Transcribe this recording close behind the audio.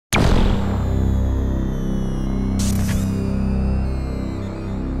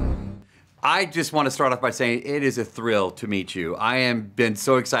I just want to start off by saying it is a thrill to meet you. I am been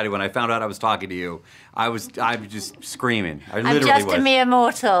so excited when I found out I was talking to you. I was just screaming. I literally was. I'm just a mere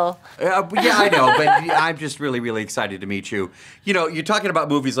mortal. Yeah, I know, but I'm just really, really excited to meet you. You know, you're talking about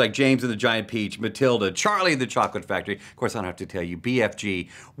movies like James and the Giant Peach, Matilda, Charlie and the Chocolate Factory. Of course, I don't have to tell you, BFG.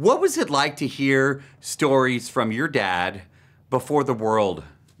 What was it like to hear stories from your dad before the world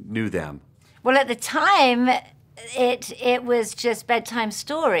knew them? Well, at the time, it was just bedtime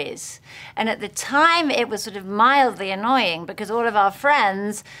stories. And at the time, it was sort of mildly annoying because all of our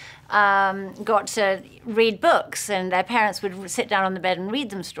friends got to read books and their parents would sit down on the bed and read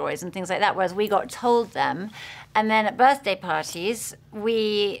them stories and things like that, whereas we got told them. And then at birthday parties,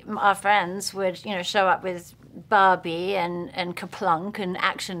 our friends would, show up with Barbie and Kaplunk and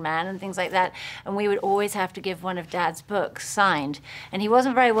Action Man and things like that, and we would always have to give one of Dad's books signed. And he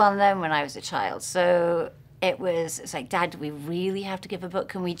wasn't very well known when I was a child, so it's like, Dad, do we really have to give a book?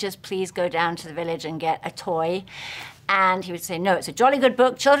 Can we just please go down to the village and get a toy? And he would say, no, it's a jolly good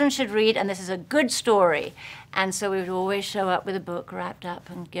book, children should read, and this is a good story. And so we would always show up with a book wrapped up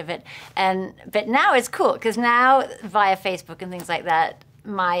and give it. But now it's cool, because now via Facebook and things like that,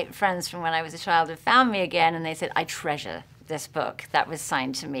 my friends from when I was a child have found me again, and they said, I treasure this book that was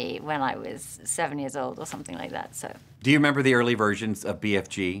signed to me when I was 7 years old or something like that. So, do you remember the early versions of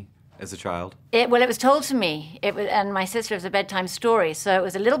BFG as a child? It was told to me. And my sister, was a bedtime story, so it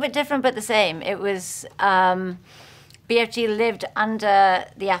was a little bit different but the same. It was, BFG lived under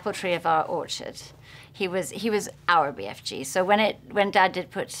the apple tree of our orchard. He was our BFG. So when Dad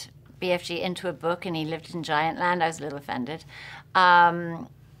did put BFG into a book and he lived in Giant Land, I was a little offended.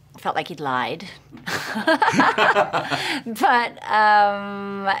 Felt like he'd lied. But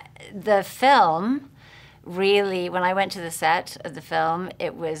the film, really, when I went to the set of the film,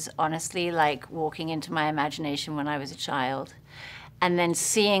 it was honestly like walking into my imagination when I was a child. And then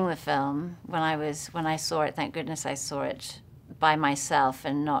seeing the film, when I saw it, thank goodness I saw it by myself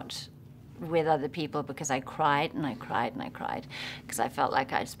and not with other people, because I cried and I cried and I cried, because I felt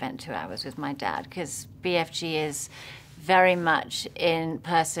like I'd spent 2 hours with my dad, because BFG is very much in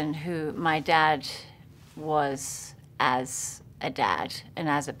person who my dad was as a dad and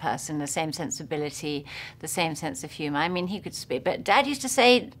as a person, the same sensibility, the same sense of humor. I mean, he could speak, but Dad used to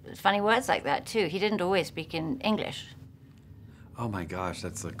say funny words like that too. He didn't always speak in English. Oh my gosh,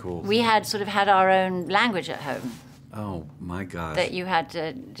 that's so cool. We had our own language at home. Oh my gosh. That you had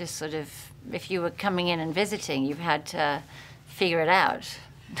to just sort of, if you were coming in and visiting, you had to figure it out.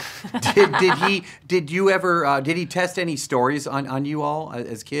 Did he test any stories on you all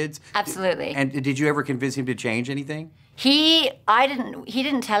as kids? Absolutely. And did you ever convince him to change anything? He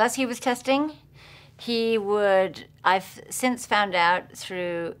didn't tell us he was testing. I've since found out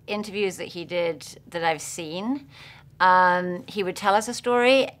through interviews that he did that I've seen, he would tell us a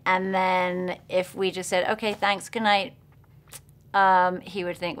story, and then if we just said, okay, thanks, good night, he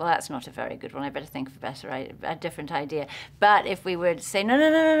would think, well, that's not a very good one. I better think of a different idea. But if we would say,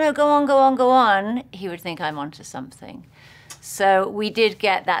 no, go on, he would think I'm onto something. So we did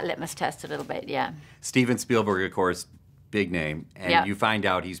get that litmus test a little bit, yeah. Steven Spielberg, of course, big name, and yep. You find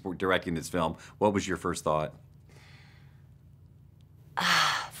out he's directing this film. What was your first thought?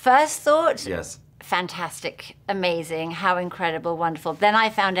 First thought? Yes. Fantastic, amazing, how incredible, wonderful. Then I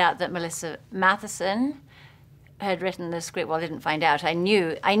found out that Melissa Matheson had written the script. Well, I didn't find out. I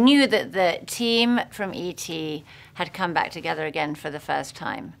knew that the team from E.T. had come back together again for the first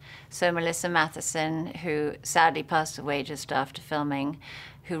time. So Melissa Matheson, who sadly passed away just after filming,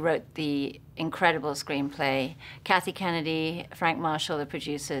 who wrote the incredible screenplay, Kathy Kennedy, Frank Marshall, the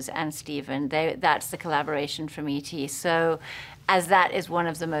producers, and Steven, that's the collaboration from E.T. So as that is one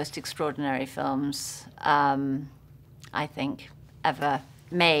of the most extraordinary films, I think, ever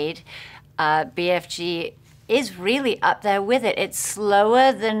made, BFG is really up there with it. It's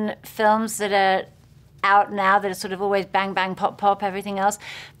slower than films that are out now that are sort of always bang, bang, pop, pop, everything else.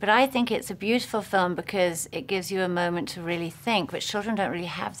 But I think it's a beautiful film because it gives you a moment to really think, which children don't really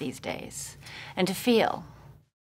have these days, and to feel.